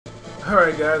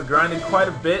Alright guys, grinded quite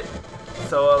a bit,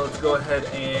 so let's go ahead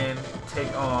and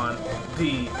take on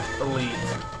the Elite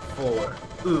Four.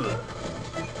 Ugh.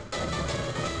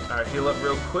 Alright, heal up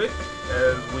real quick,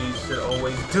 as we should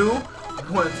always do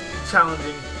when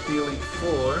challenging the Elite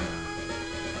Four.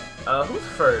 Who's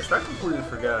first? I completely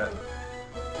forgot.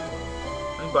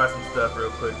 Let me buy some stuff real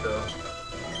quick though.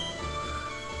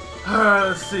 Alright,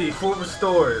 let's see. 4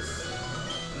 restores.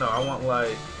 No, I want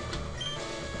like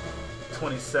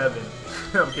 27.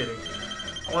 I'm kidding.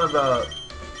 I want about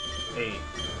 8.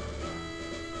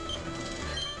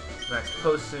 Max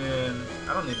potion.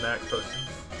 I don't need max potions.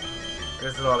 I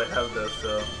guess that's all they have though,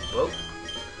 so. Well,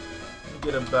 let me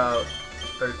get about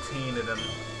 13 of them.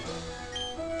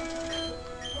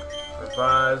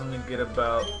 Revives, let me get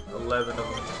about 11 of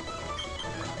them.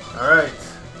 Alright,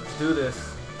 let's do this.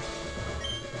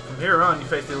 From here on, you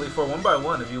face the Elite Four one by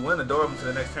one. If you win, the door opens to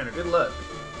the next trainer. Good luck.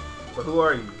 But who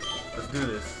are you? Let's do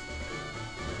this.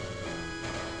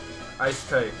 Ice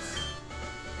types.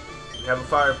 You have a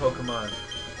fire Pokemon.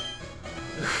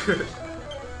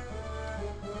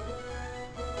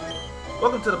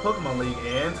 Welcome to the Pokemon League,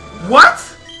 and...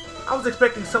 What?! I was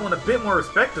expecting someone a bit more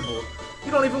respectable.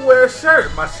 You don't even wear a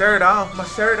shirt. My shirt off. My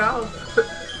shirt off.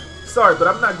 Sorry, but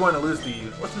I'm not going to lose to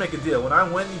you. Let's make a deal. When I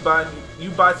win, you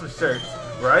buy some shirts,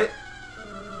 right?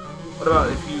 What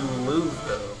about if you lose,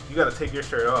 though? You gotta take your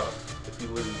shirt off if you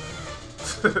lose.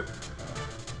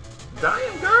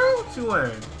 Damn, girl, what you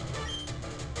wearing?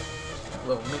 A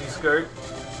little mini skirt.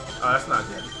 Oh, that's not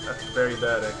good. That's very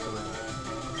bad, actually.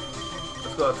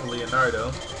 Let's go out to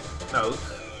Leonardo. No,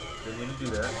 oops. Didn't mean to do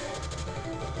that.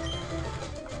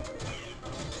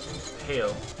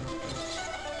 Hail.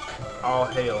 All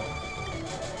hail.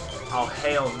 All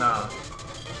hail nah.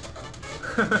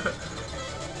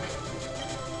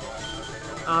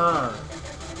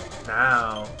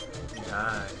 Now. You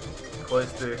die.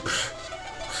 Cloister.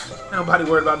 Ain't nobody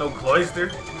worried about no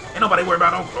cloister. Ain't nobody worried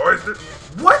about no cloister.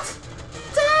 What?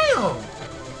 Damn!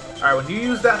 Alright, when you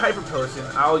use that hyper potion,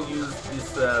 I'll use this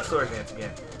sword dance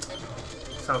again.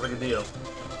 Sounds like a deal.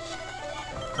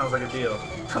 Sounds like a deal.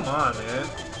 Come on, man.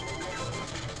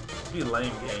 Be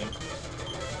lame game.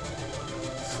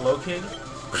 Slow King?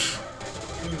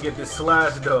 You can get this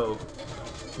slash though.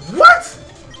 What?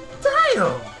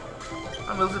 Damn!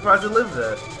 I'm really surprised it lives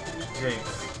that. Jinx.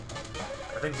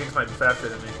 I think Jinx might be faster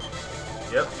than me.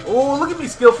 Yep. Oh, look at me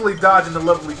skillfully dodging the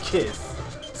lovely kiss.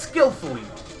 Skillfully.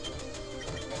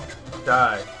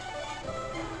 Die.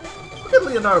 Look at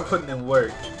Leonardo putting in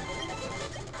work.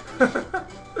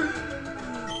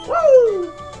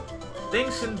 Woo!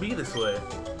 Things shouldn't be this way.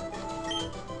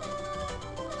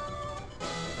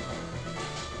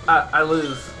 I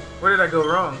lose. Where did I go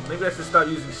wrong? Maybe I should stop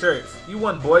using shirts. You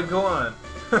won, boy. Go on.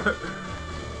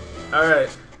 Alright.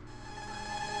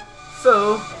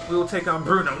 So, we will take on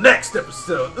Bruno next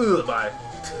episode. Ugh, bye.